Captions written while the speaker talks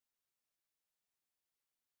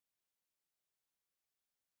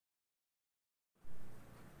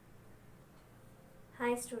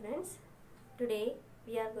Hi students, today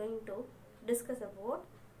we are going to discuss about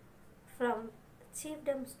from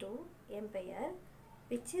chiefdoms to empire,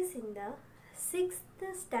 which is in the 6th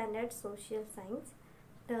standard social science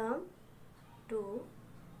term 2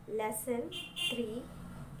 lesson 3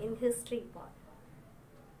 in history part.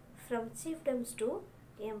 From chiefdoms to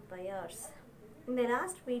empires. In the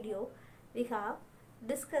last video we have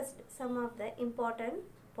discussed some of the important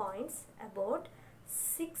points about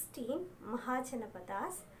 16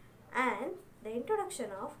 Mahajanapadas and the introduction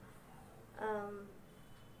of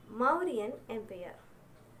Mauryan Empire.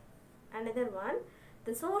 Another one,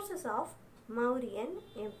 the sources of Mauryan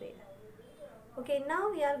Empire. Okay, now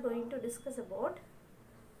we are going to discuss about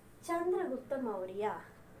Chandragupta Maurya.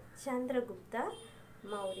 Chandragupta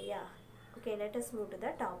Maurya. Okay, let us move to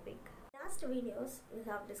the topic. Last videos we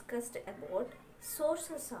have discussed about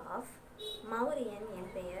sources of Mauryan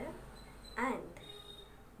Empire and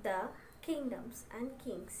the kingdoms and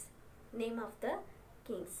kings, name of the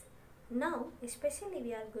kings. Now especially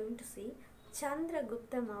we are going to see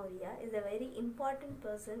Chandragupta Maurya is a very important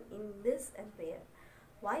person in this empire.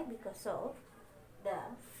 Why? Because of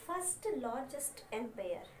the first largest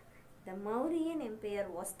empire. The Mauryan Empire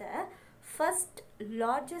was the first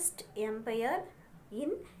largest empire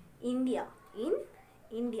in India.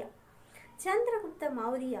 Chandragupta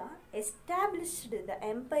Maurya established the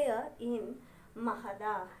empire in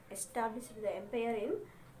Magadha.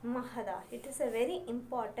 It is a very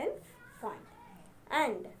important point.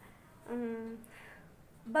 And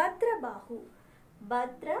Bhadrabahu,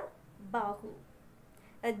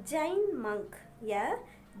 a Jain monk,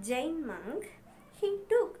 he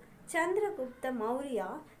took Chandragupta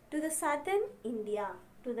Maurya to the southern India,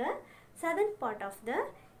 to the southern part of the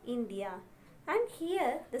India. And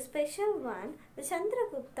here the special one, the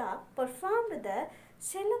Chandragupta performed the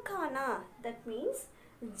Shalakana, that means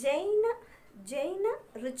Jaina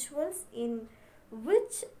rituals in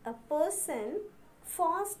which a person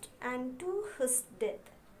fast unto his death.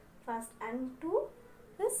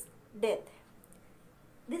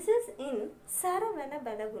 This is in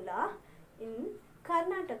Saravanabelagula in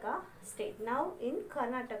Karnataka state. Now in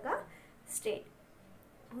Karnataka state.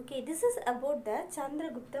 Okay, this is about the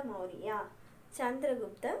Chandragupta Maurya.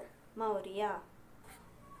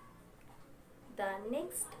 The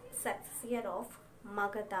next successor of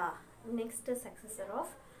Magadha.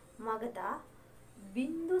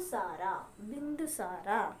 Bindusara.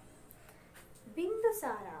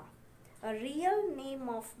 A real name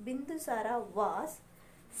of Bindusara was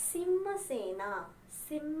Simhasena.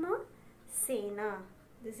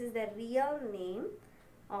 This is the real name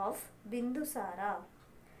of Bindusara.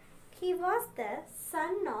 He was the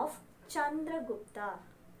son of Chandragupta.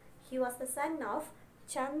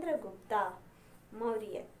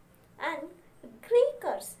 Maurya. And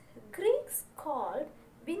Greeks called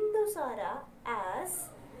Bindusara as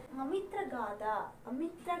Amitragada,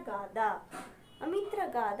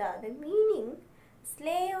 the meaning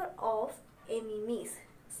slayer of enemies.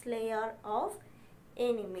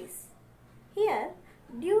 Here,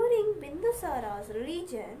 during Bindusara's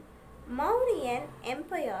region, Mauryan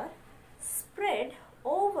Empire spread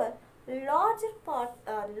over large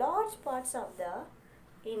parts of the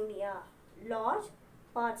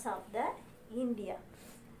India,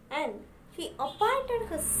 and he appointed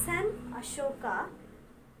his son Ashoka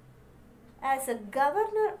as a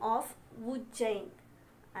governor of Ujjain.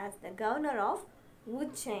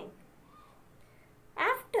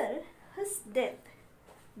 After his death,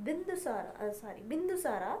 Bindusara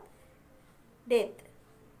death,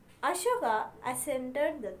 Ashoka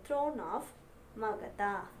ascended the throne of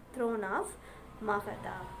Magadha.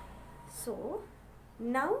 So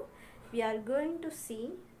now we are going to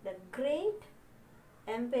see the great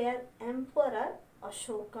Emperor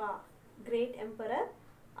Ashoka.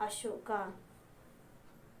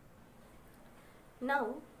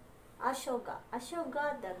 Now Ashoka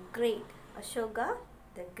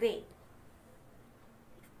the Great.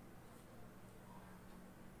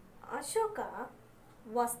 Ashoka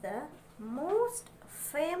was the most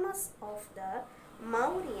famous of the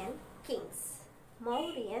Mauryan kings.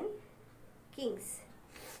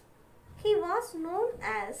 He was known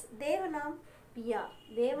as Devanampiya.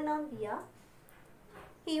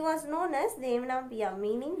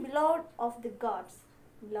 Meaning beloved of the gods.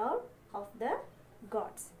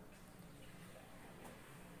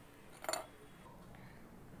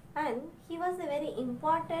 And he was a very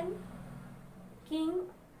important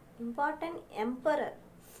emperor,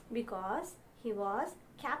 because he was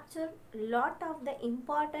captured lot of the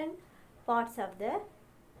important parts of the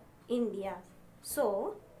India.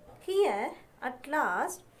 So here at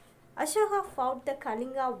last Ashoka fought the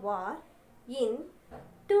Kalinga war in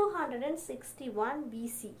 261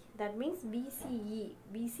 BC. That means BCE,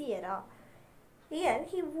 BC era. Here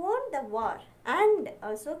he won the war and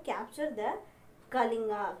also captured the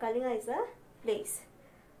Kalinga. Kalinga is a place.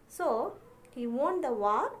 So he won the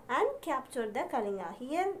war and captured the Kalinga.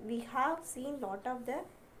 Here we have seen lot of the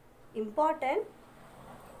important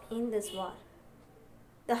in this war.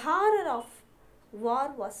 The horror of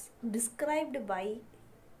war was described by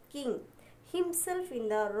king himself in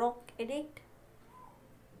the Rock Edict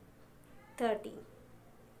 13.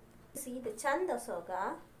 See the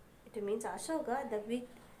Chandasoka, it means Ashoka, the big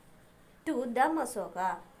to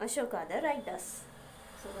Dhammasoka, Ashoka the writers.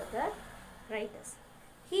 So the writers.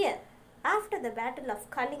 Here, after the battle of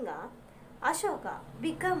Kalinga, Ashoka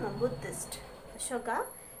became a Buddhist. Ashoka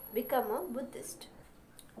became a Buddhist.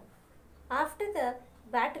 After the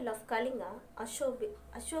battle of Kalinga,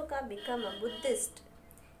 Ashoka became a Buddhist.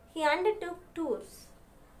 He undertook tours,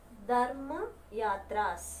 Dharma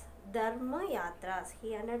Yatras. Dharma Yatras.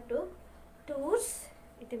 He undertook tours,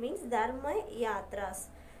 it means Dharma Yatras,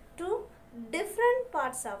 to different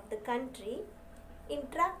parts of the country,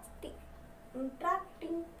 interacting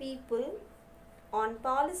people on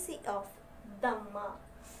policy of Dhamma.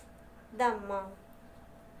 Dhamma.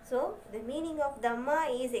 So, the meaning of Dhamma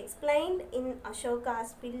is explained in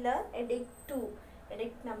Ashoka's Pillar, Edict 2,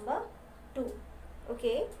 Edict number 2.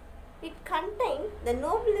 Okay, it contained the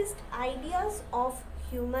noblest ideas of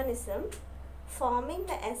humanism, forming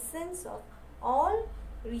the essence of all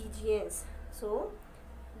regions. So,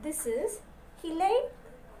 this is, he laid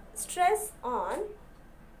stress on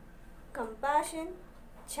compassion,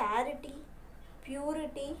 charity,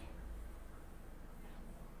 purity,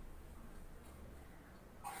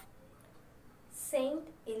 saint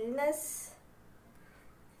illness,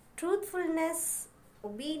 truthfulness,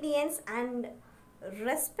 obedience and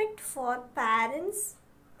respect for parents,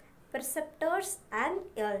 preceptors and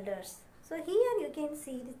elders. So here you can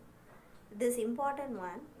see this important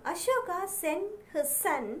one. Ashoka sent his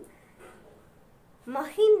son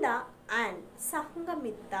Mahinda and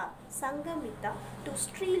Sangamita to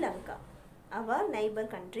Sri Lanka, our neighbor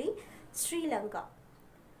country Sri Lanka,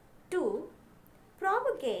 to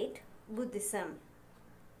propagate Buddhism.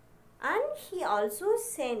 And he also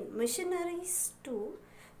sent missionaries to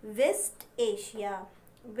West Asia,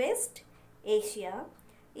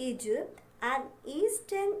 Egypt and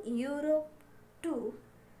Eastern Europe to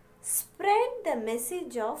spread the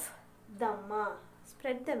message of Dhamma.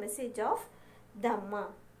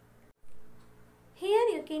 Here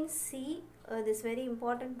you can see this very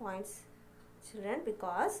important points, children,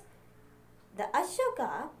 because the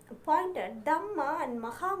Ashoka appointed Dhamma and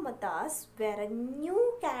Mahamatas were a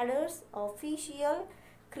new cadres official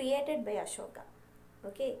created by Ashoka.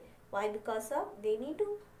 Okay, why? Because of they need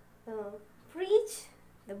to preach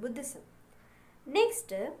the Buddhism.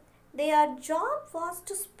 Next, their job was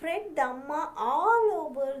to spread Dhamma all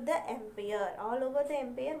over the empire.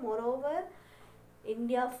 Moreover,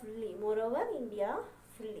 India fully.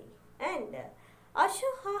 And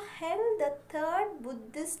Ashoka held the third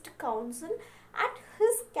Buddhist council at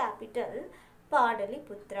his capital,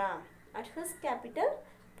 Padaliputra.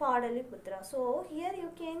 So here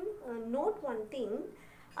you can note one thing.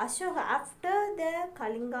 Ashoka, after the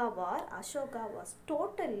Kalinga war, Ashoka was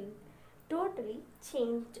totally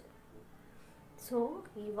changed. So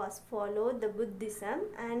he was followed the Buddhism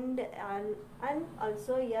and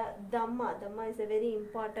also Dhamma. Dhamma is a very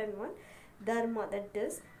important one. Dharma, that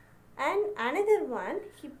is. And another one,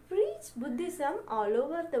 he preached Buddhism all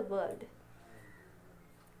over the world.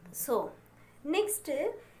 So next,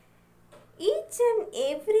 each and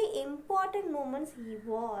every important moment he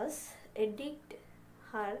was edict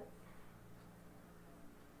her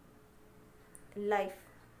life.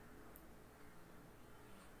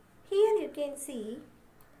 Here you can see,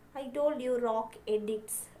 I told you rock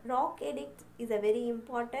edicts. Rock edict is a very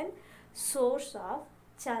important source of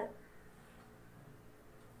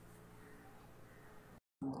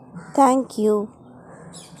Thank you.